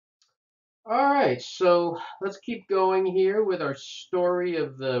All right, so let's keep going here with our story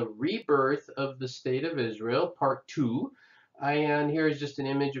of the rebirth of the state of Israel, part two. And here is just an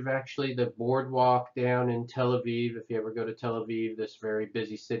image of actually the boardwalk down in Tel Aviv. If you ever go to Tel Aviv, this very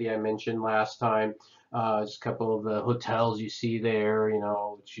busy city I mentioned last time, just a couple of the hotels you see there.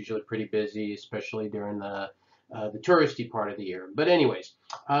 It's usually pretty busy, especially during the touristy part of the year. But anyways,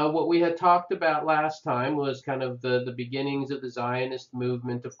 what we had talked about last time was kind of the beginnings of the Zionist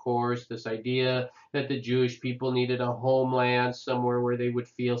movement, of course, this idea that the Jewish people needed a homeland, somewhere where they would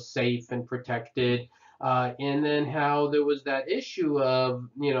feel safe and protected. And then how there was that issue of,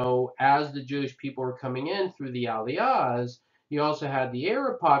 as the Jewish people were coming in through the Aliyahs, you also had the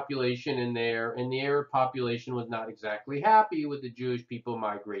Arab population in there, and the Arab population was not exactly happy with the Jewish people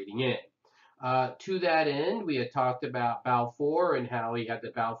migrating in. To that end, we had talked about Balfour and how he had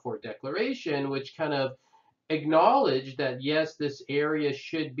the Balfour Declaration, which kind of acknowledged that yes, this area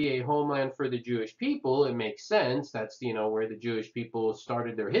should be a homeland for the Jewish people. It makes sense. That's where the Jewish people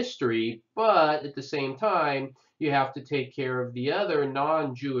started their history. But at the same time, you have to take care of the other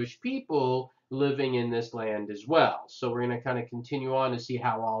non-Jewish people living in this land as well. So we're going to kind of continue on to see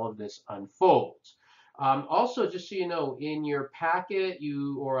how all of this unfolds. Also, just so you know, in your packet,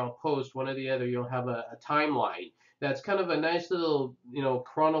 or I'll post one or the other, you'll have a timeline that's kind of a nice little,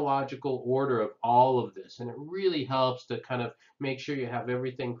 chronological order of all of this. And it really helps to kind of make sure you have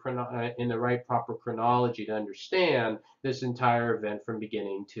everything in the right proper chronology to understand this entire event from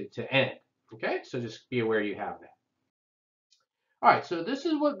beginning to end. Okay, so just be aware you have that. All right, so this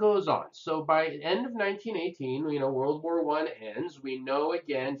is what goes on. So by the end of 1918, World War I ends. We know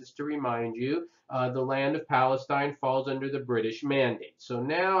again, just to remind you, the land of Palestine falls under the British mandate. So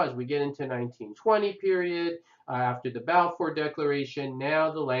now, as we get into 1920 period, after the Balfour Declaration,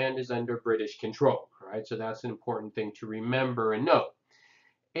 now the land is under British control. All right, so that's an important thing to remember and note.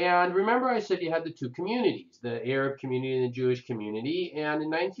 And remember, I said you had the two communities, the Arab community and the Jewish community. And in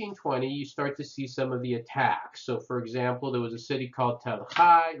 1920, you start to see some of the attacks. So, for example, there was a city called Tel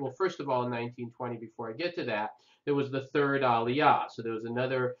Hai. Well, first of all, in 1920, before I get to that, there was the Third Aliyah. So there was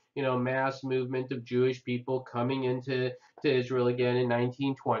another, mass movement of Jewish people coming into Israel again in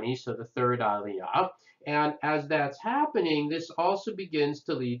 1920. So the Third Aliyah. And as that's happening, this also begins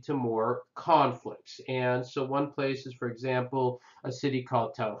to lead to more conflicts. And so one place is, for example, a city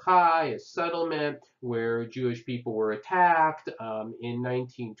called Tel Hai, a settlement where Jewish people were attacked. In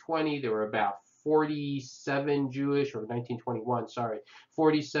 1920, there were about 47 Jewish, or 1921, sorry,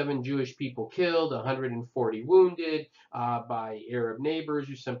 47 Jewish people killed, 140 wounded by Arab neighbors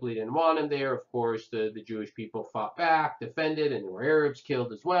who simply didn't want them there. Of course, the Jewish people fought back, defended, and there were Arabs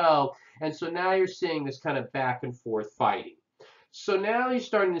killed as well. And so now you're seeing this kind of back and forth fighting. So now you're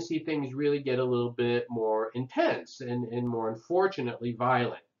starting to see things really get a little bit more intense and more unfortunately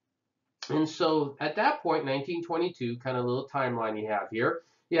violent. And so at that point, 1922, kind of little timeline you have here,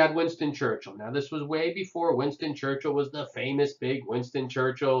 you had Winston Churchill. Now, this was way before Winston Churchill was the famous big Winston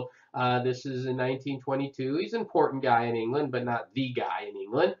Churchill. This is in 1922. He's an important guy in England, but not the guy in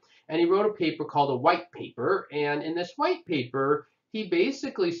England. And he wrote a paper called a White Paper. And in this White Paper, he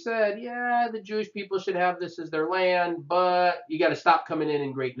basically said, yeah, the Jewish people should have this as their land, but you got to stop coming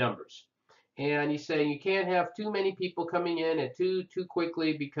in great numbers. And he's saying you can't have too many people coming in at too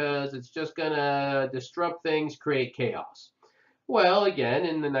quickly because it's just gonna disrupt things, create chaos. Well, again,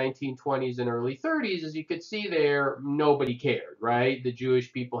 in the 1920s and early 30s, as you could see there, nobody cared, right? The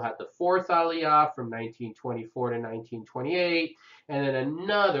Jewish people had the fourth Aliyah from 1924 to 1928, and then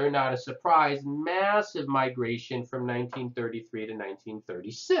another, not a surprise, massive migration from 1933 to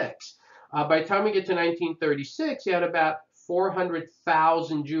 1936. By the time we get to 1936, you had about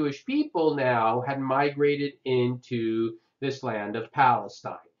 400,000 Jewish people now had migrated into this land of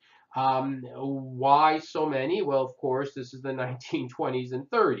Palestine. Why so many? Well, of course, this is the 1920s and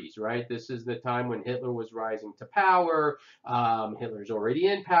 30s, right? This is the time when Hitler was rising to power. Hitler's already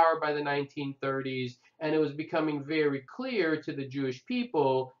in power by the 1930s, and it was becoming very clear to the Jewish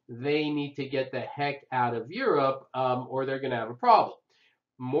people they need to get the heck out of Europe, or they're going to have a problem.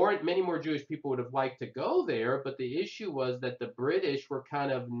 Many more Jewish people would have liked to go there, but the issue was that the British were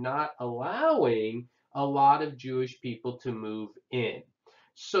kind of not allowing a lot of Jewish people to move in.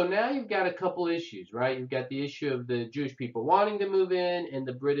 So now you've got a couple issues, right? You've got the issue of the Jewish people wanting to move in and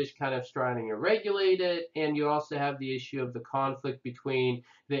the British kind of trying to regulate it. And you also have the issue of the conflict between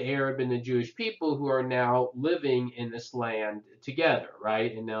the Arab and the Jewish people who are now living in this land together,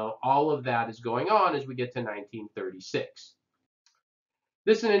 right? And now all of that is going on as we get to 1936.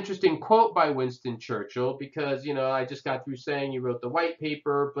 This is an interesting quote by Winston Churchill because, I just got through saying he wrote the white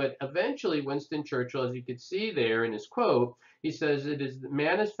paper, but eventually Winston Churchill, as you could see there in his quote, he says it is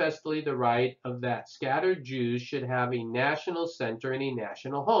manifestly the right of that scattered Jews should have a national center and a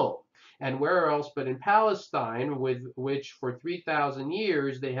national home. And where else but in Palestine, with which for 3,000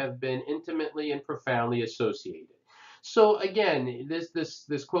 years they have been intimately and profoundly associated. So again,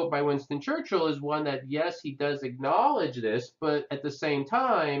 this quote by Winston Churchill is one that, yes, he does acknowledge this, but at the same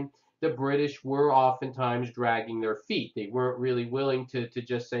time, the British were oftentimes dragging their feet. They weren't really willing to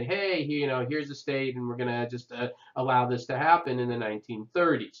just say, hey, here's a state, and we're going to just allow this to happen in the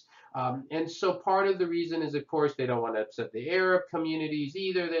 1930s. And so part of the reason is, of course, they don't want to upset the Arab communities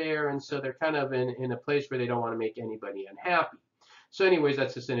either there, and so they're kind of in a place where they don't want to make anybody unhappy. So anyways,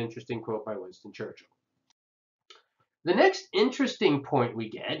 that's just an interesting quote by Winston Churchill. The next interesting point we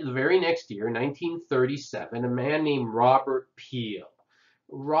get, the very next year, 1937, a man named Robert Peel.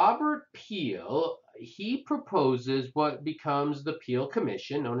 Robert Peel, he proposes what becomes the Peel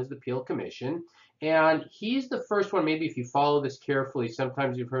Commission, known as the Peel Commission, and he's the first one, maybe if you follow this carefully,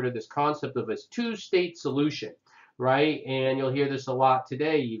 sometimes you've heard of this concept of a two-state solution, right? And you'll hear this a lot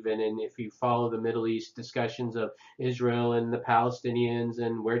today even, and if you follow the Middle East discussions of Israel and the Palestinians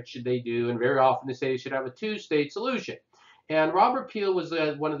and where should they do, and very often they say they should have a two-state solution. And Robert Peel was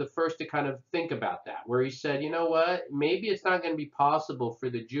one of the first to kind of think about that, where he said, you know what, maybe it's not going to be possible for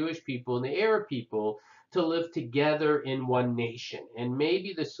the Jewish people and the Arab people to live together in one nation. And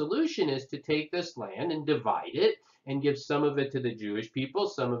maybe the solution is to take this land and divide it and give some of it to the Jewish people,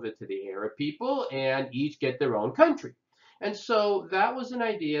 some of it to the Arab people, and each get their own country. And so that was an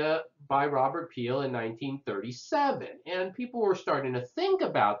idea by Robert Peel in 1937. And people were starting to think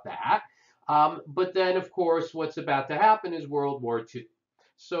about that. But then, of course, what's about to happen is World War II.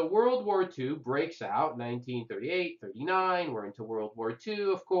 So World War II breaks out 1938, 39. We're into World War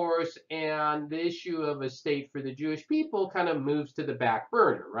II, of course, and the issue of a state for the Jewish people kind of moves to the back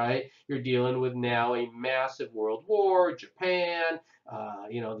burner, right? You're dealing with now a massive world war, Japan,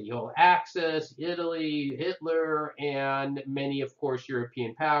 the whole Axis, Italy, Hitler, and many, of course,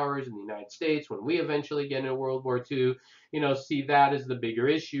 European powers in the United States. When we eventually get into World War II, see that as the bigger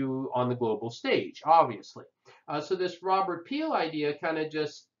issue on the global stage, obviously. So this Robert Peel idea kind of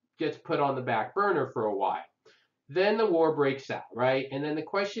just gets put on the back burner for a while. Then the war breaks out, right? And then the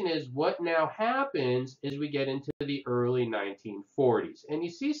question is, what now happens as we get into the early 1940s? And you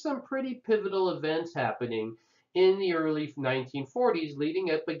see some pretty pivotal events happening in the early 1940s,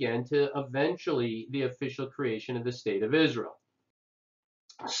 leading up again to eventually the official creation of the State of Israel.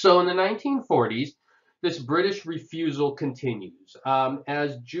 So in the 1940s, this British refusal continues.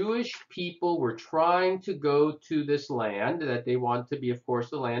 As Jewish people were trying to go to this land that they want to be, of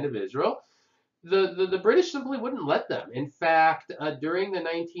course, the land of Israel, the British simply wouldn't let them. In fact, during the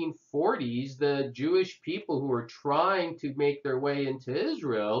 1940s, the Jewish people who were trying to make their way into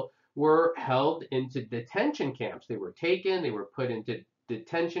Israel were held into detention camps. They were taken, they were put into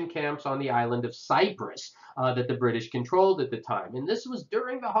detention camps on the island of Cyprus that the British controlled at the time. And this was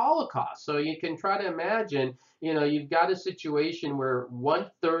during the Holocaust. So you can try to imagine, you've got a situation where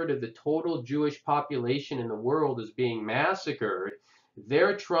 1/3 of the total Jewish population in the world is being massacred.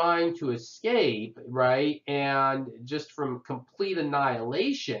 They're trying to escape, right? And just from complete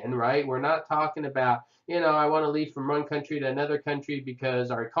annihilation, right? We're not talking about, I want to leave from one country to another country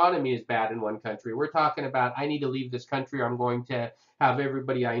because our economy is bad in one country. We're talking about, I need to leave this country or I'm going to have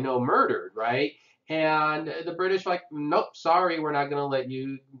everybody I know murdered, right? And the British like, nope, sorry, we're not going to let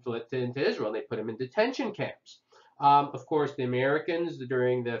you into Israel. And they put them in detention camps. Of course, the Americans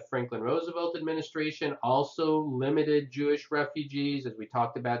during the Franklin Roosevelt administration also limited Jewish refugees, as we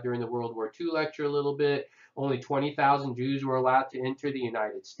talked about during the World War II lecture a little bit. Only 20,000 Jews were allowed to enter the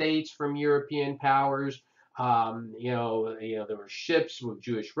United States from European powers. There were ships with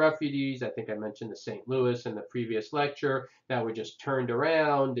Jewish refugees. I think I mentioned the St. Louis in the previous lecture that were just turned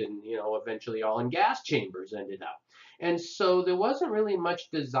around and, eventually all in gas chambers ended up. And so there wasn't really much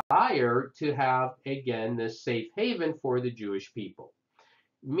desire to have, again, this safe haven for the Jewish people.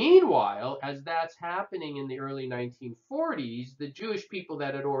 Meanwhile, as that's happening in the early 1940s, the Jewish people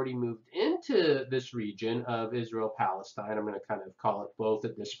that had already moved into this region of Israel, Palestine, I'm going to kind of call it both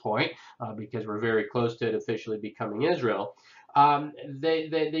at this point because we're very close to it officially becoming Israel,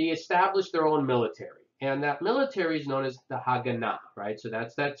 they established their own military. And that military is known as the Haganah, right? So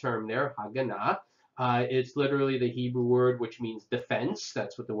that's that term there, Haganah. It's literally the Hebrew word which means defense.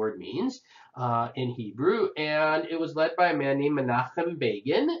 That's what the word means in Hebrew. And it was led by a man named Menachem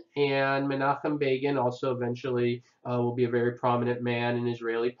Begin. And Menachem Begin also eventually will be a very prominent man in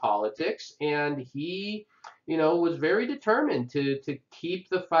Israeli politics. And he, was very determined to keep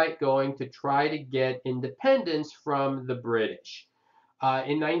the fight going to try to get independence from the British.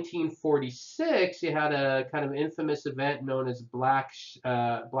 In 1946, you had a kind of infamous event known as Black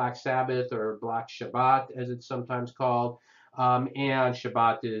Sabbath or Black Shabbat, as it's sometimes called. And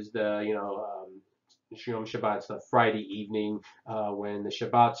Shabbat is Yom Shabbat's the Friday evening when the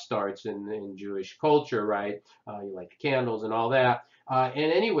Shabbat starts in Jewish culture, right? You light the candles and all that.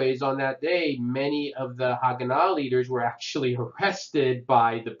 And anyways, on that day, many of the Haganah leaders were actually arrested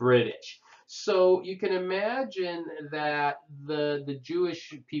by the British. So you can imagine that the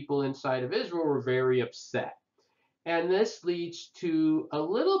Jewish people inside of Israel were very upset. And this leads to a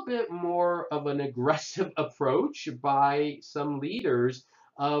little bit more of an aggressive approach by some leaders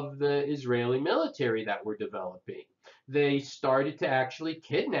of the Israeli military that were developing. They started to actually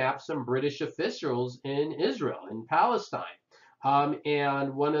kidnap some British officials in Israel, in Palestine.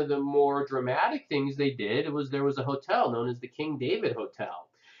 And one of the more dramatic things they did was there was a hotel known as the King David Hotel.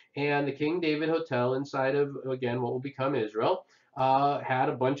 And the King David Hotel inside of, again, what will become Israel, had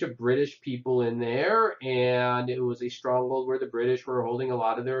a bunch of British people in there, and it was a stronghold where the British were holding a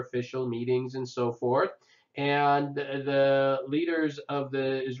lot of their official meetings and so forth. And the leaders of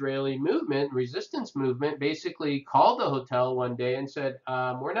the Israeli movement, resistance movement, basically called the hotel one day and said,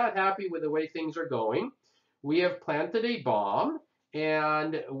 we're not happy with the way things are going. We have planted a bomb,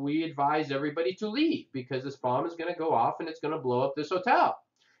 and we advise everybody to leave because this bomb is going to go off and it's going to blow up this hotel.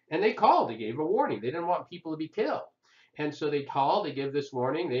 And they called, they gave a warning. They didn't want people to be killed. And so they called, they give this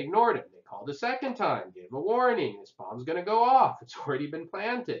warning, they ignored it. They called a second time, gave a warning, this bomb's going to go off. It's already been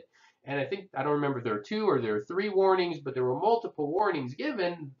planted. And I don't remember if there were 2 or there were 3 warnings, but there were multiple warnings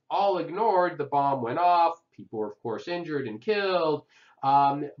given, all ignored. The bomb went off. People were, of course, injured and killed.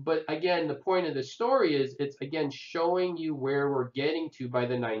 But again, the point of this story is it's, again, showing you where we're getting to by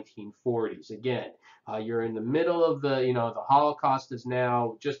the 1940s. Again, you're in the middle of the Holocaust is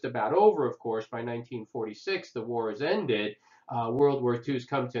now just about over, of course. By 1946, the war has ended. World War II has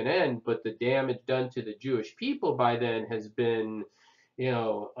come to an end, but the damage done to the Jewish people by then has been,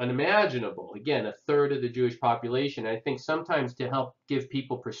 unimaginable. Again, a third of the Jewish population. I think sometimes to help give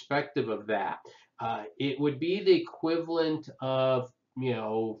people perspective of that, it would be the equivalent of,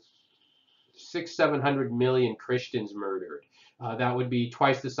 700 million Christians murdered. That would be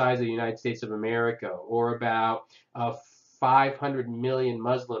twice the size of the United States of America, or about 500 million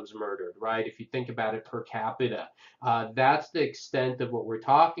Muslims murdered, right? If you think about it per capita. That's the extent of what we're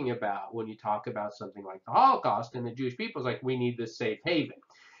talking about when you talk about something like the Holocaust, and the Jewish people is like, we need this safe haven.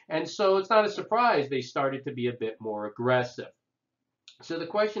 And so it's not a surprise they started to be a bit more aggressive. So the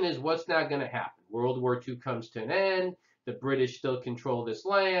question is, what's now going to happen? World War II comes to an end. The British still control this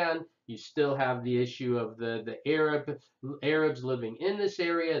land. You still have the issue of the Arabs living in this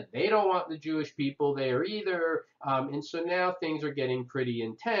area. They don't want the Jewish people there either. And so now things are getting pretty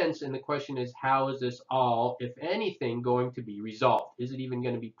intense. And the question is, how is this all, if anything, going to be resolved? Is it even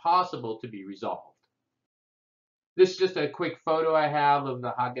going to be possible to be resolved? This is just a quick photo I have of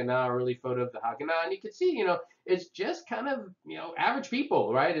the Haganah, early photo of the Haganah. And you can see, it's just kind of, average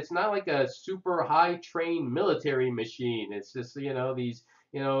people, right? It's not like a super high trained military machine. It's just, these,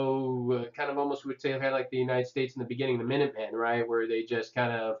 kind of almost would say like the United States in the beginning, the Minutemen, right? Where they just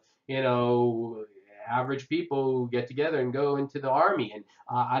kind of, average people who get together and go into the army. And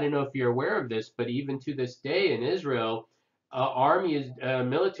I don't know if you're aware of this, but even to this day in Israel, army is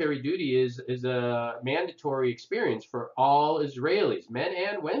military duty is a mandatory experience for all Israelis, men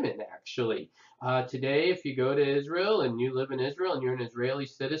and women, actually. Today, if you go to Israel and you live in Israel and you're an Israeli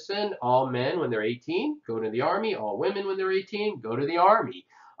citizen, all men when they're 18 go to the army. All women when they're 18 go to the army.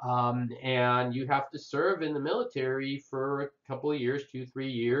 And you have to serve in the military for a couple of years,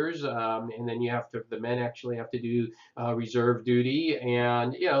 2-3 years, and then the men actually have to do reserve duty,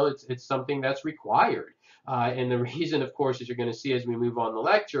 and it's something that's required. And the reason, of course, as you're going to see as we move on the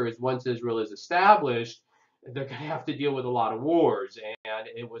lecture, is once Israel is established, they're going to have to deal with a lot of wars, and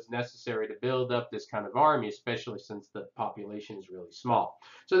it was necessary to build up this kind of army, especially since the population is really small.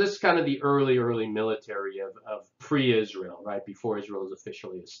 So this is kind of the early military of pre-Israel, right, before Israel is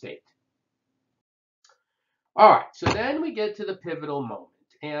officially a state. All right, so then we get to the pivotal moment.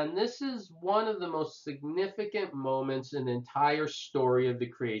 And this is one of the most significant moments in the entire story of the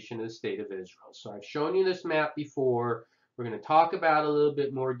creation of the state of Israel. So I've shown you this map before. We're going to talk about it a little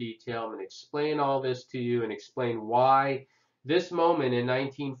bit more detail. I'm going to explain all this to you and explain why This moment in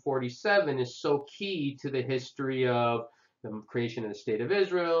 1947 is so key to the history of the creation of the State of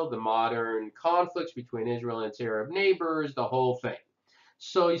Israel, the modern conflicts between Israel and its Arab neighbors, the whole thing.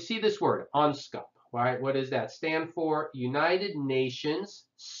 So you see this word, UNSCOP, right? What does that stand for? United Nations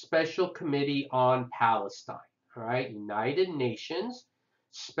Special Committee on Palestine, all right? United Nations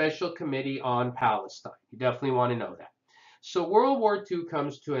Special Committee on Palestine. You definitely want to know that. So World War II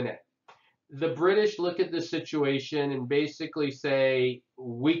comes to an end. The British look at the situation and basically say,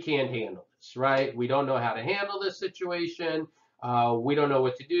 we can't handle this, right? We don't know how to handle this situation. We don't know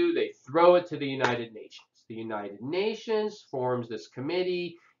what to do. They throw it to the United Nations. The United Nations forms this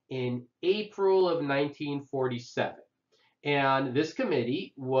committee in April of 1947. And this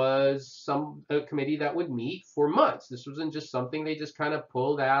committee was a committee that would meet for months. This wasn't just something they just kind of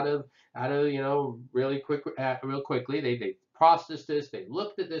pulled out of real quickly. They processed this. They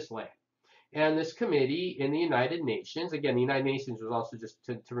looked at this land. And this committee in the United Nations, again, the United Nations was also, just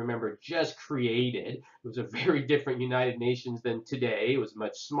to remember, just created. It was a very different United Nations than today. It was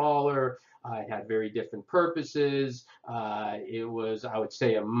much smaller. It had very different purposes. It was, I would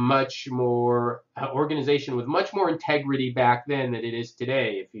say, a much more organization with much more integrity back then than it is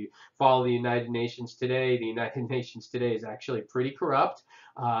today. If you follow the United Nations today, the United Nations today is actually pretty corrupt.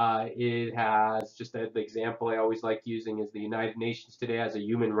 It has, just the example I always like using is the United Nations today has a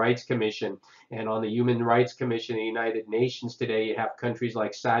Human Rights Commission. And on the Human Rights Commission of the United Nations today, you have countries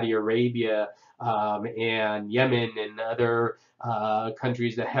like Saudi Arabia and Yemen and other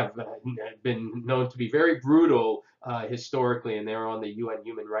countries that have been known to be very brutal historically, and they're on the UN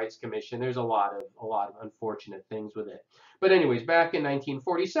Human Rights Commission. There's a lot of unfortunate things with it. But anyways, back in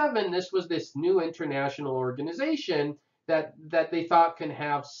 1947, this was this new international organization that they thought can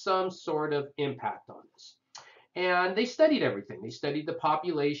have some sort of impact on this. And they studied everything. They studied the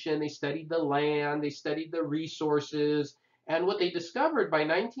population, they studied the land, they studied the resources. And what they discovered by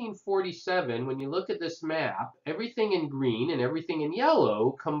 1947, when you look at this map, everything in green and everything in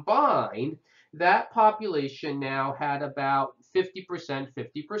yellow combined, that population now had about 50%,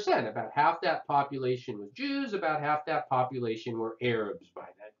 50%. About half that population was Jews, about half that population were Arabs by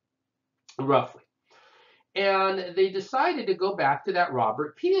then, roughly. And they decided to go back to that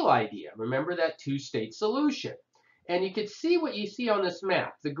Robert Peel idea. Remember that two-state solution. And you can see what you see on this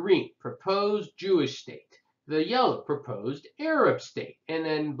map. The green, proposed Jewish state. The yellow, proposed Arab state. And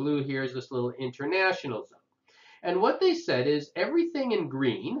then blue here is this little international zone. And what they said is everything in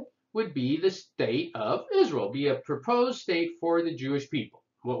green would be the state of Israel, be a proposed state for the Jewish people,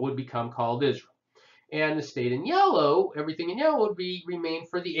 what would become called Israel. And the state in yellow, everything in yellow would remain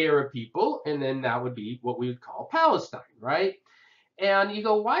for the Arab people, and then that would be what we would call Palestine, right? And you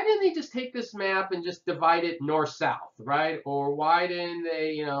go, why didn't they just take this map and just divide it north-south, right? Or why didn't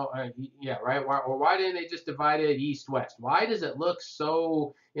they, right? Or why didn't they just divide it east-west? Why does it look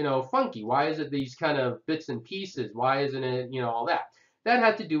so, funky? Why is it these kind of bits and pieces? Why isn't it, all that? That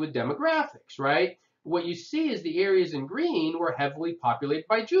had to do with demographics, right? What you see is the areas in green were heavily populated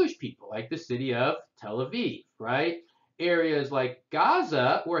by Jewish people, like the city of Tel Aviv, right? Areas like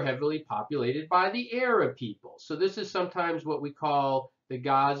Gaza were heavily populated by the Arab people. So this is sometimes what we call the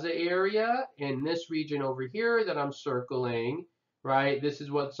Gaza area. And this region over here that I'm circling, right, this is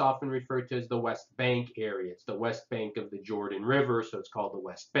what's often referred to as the West Bank area. It's the West Bank of the Jordan River, so it's called the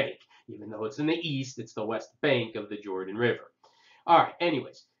West Bank. Even though it's in the east, it's the West Bank of the Jordan River. All right,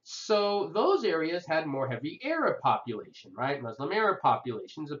 anyways, so those areas had more heavy Arab population, right? Muslim Arab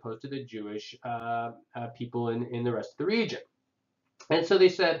populations opposed to the Jewish people in the rest of the region. And so they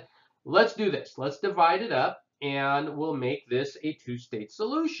said, let's do this. Let's divide it up and we'll make this a two-state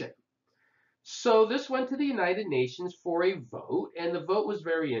solution. So this went to the United Nations for a vote, and the vote was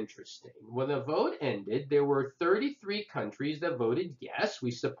very interesting. When the vote ended, there were 33 countries that voted yes, we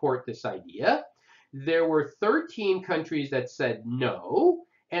support this idea. There were 13 countries that said no,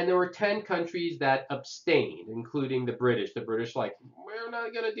 and there were 10 countries that abstained, including the British. The British like, we're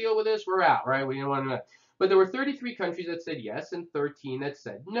not going to deal with this, we're out, right? We don't want to. But there were 33 countries that said yes and 13 that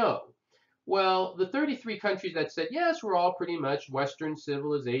said no. Well, the 33 countries that said yes were all pretty much Western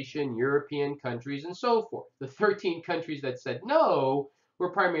civilization, European countries, and so forth. The 13 countries that said no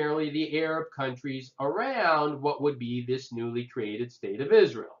were primarily the Arab countries around what would be this newly created state of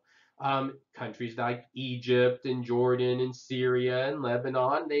Israel. Countries like Egypt and Jordan and Syria and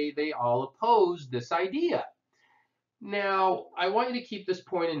Lebanon, they all opposed this idea. Now, I want you to keep this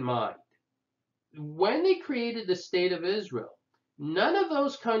point in mind. When they created the state of Israel, none of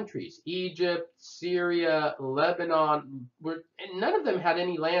those countries, Egypt, Syria, Lebanon, none of them had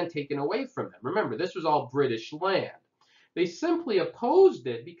any land taken away from them. Remember, this was all British land. They simply opposed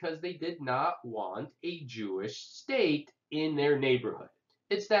it because they did not want a Jewish state in their neighborhood.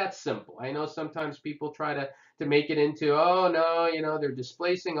 It's that simple. I know sometimes people try to make it into, oh no, they're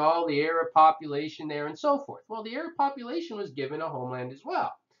displacing all the Arab population there and so forth. Well, the Arab population was given a homeland as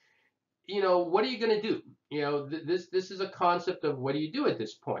well. What are you going to do? This is a concept of what do you do at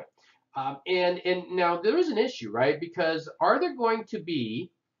this point? And now there is an issue, right? Because are there going to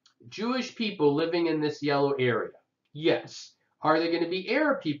be Jewish people living in this yellow area? Yes. Are there going to be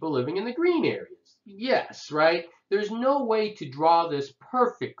Arab people living in the green areas? Yes, right? There's no way to draw this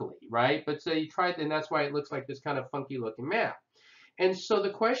perfectly, right? But so you tried, and that's why it looks like this kind of funky looking map. And so the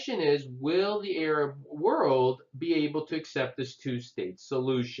question is, will the Arab world be able to accept this two-state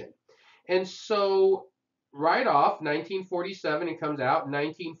solution? And so right off, 1947, it comes out.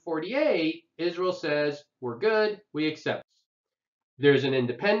 1948, Israel says, we're good, we accept. There's an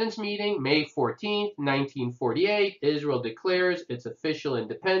independence meeting, May 14th, 1948. Israel declares its official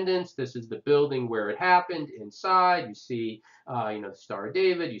independence. This is the building where it happened. Inside, you see, the Star of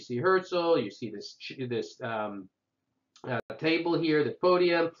David. You see Herzl. You see this table here, the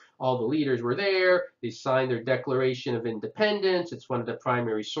podium. All the leaders were there. They signed their Declaration of Independence. It's one of the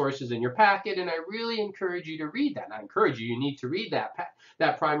primary sources in your packet, and I really encourage you to read that. And I encourage you need to read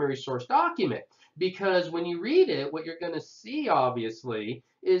that primary source document, because when you read it, what you're going to see, obviously,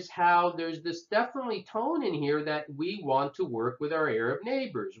 is how there's this definitely tone in here that we want to work with our Arab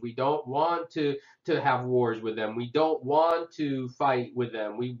neighbors. We don't want to have wars with them. We don't want to fight with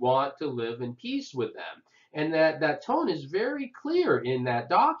them. We want to live in peace with them. And that tone is very clear in that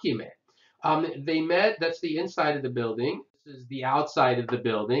document. They met, that's the inside of the building. This is the outside of the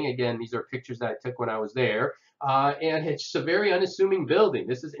building. Again, these are pictures that I took when I was there. And it's a very unassuming building.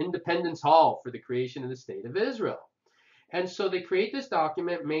 This is Independence Hall for the creation of the State of Israel. And so they create this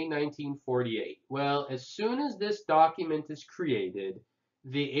document May 1948. Well, as soon as this document is created,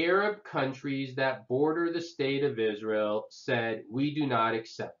 the Arab countries that border the State of Israel said, we do not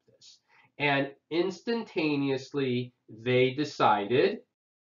accept this. And instantaneously, they decided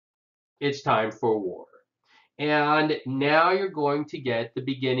it's time for war. And now you're going to get the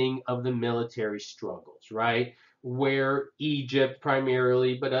beginning of the military struggles, right? Where Egypt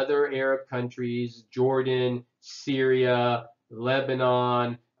primarily, but other Arab countries, Jordan, Syria,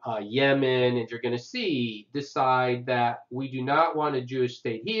 Lebanon, Yemen, and you're going to see, decide that we do not want a Jewish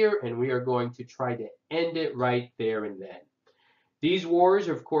state here, and we are going to try to end it right there and then. These wars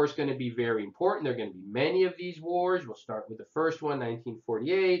are, of course, going to be very important. There are going to be many of these wars. We'll start with the first one,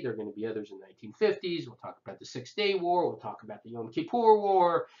 1948. There are going to be others in the 1950s. We'll talk about the Six-Day War. We'll talk about the Yom Kippur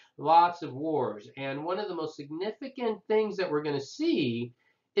War. Lots of wars. And one of the most significant things that we're going to see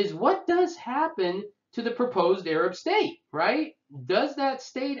is what does happen to the proposed Arab state, right? Does that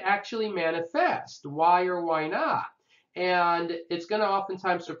state actually manifest? Why or why not? And it's going to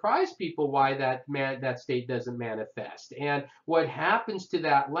oftentimes surprise people why that state doesn't manifest. And what happens to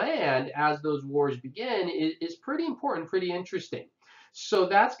that land as those wars begin is pretty important, pretty interesting. So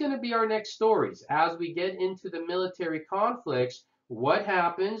that's going to be our next stories. As we get into the military conflicts, what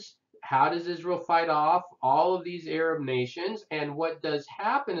happens? How does Israel fight off all of these Arab nations? And what does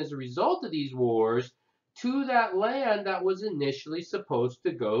happen as a result of these wars to that land that was initially supposed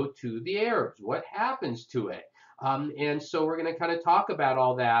to go to the Arabs? What happens to it? And so we're going to kind of talk about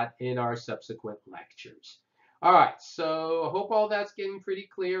all that in our subsequent lectures. All right, so I hope all that's getting pretty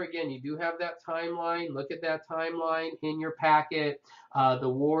clear. Again, you do have that timeline. Look at that timeline in your packet. The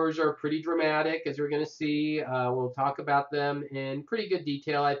wars are pretty dramatic, as we're going to see. We'll talk about them in pretty good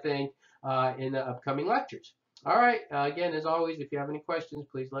detail, I think, in the upcoming lectures. All right, again, as always, if you have any questions,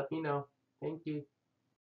 please let me know. Thank you.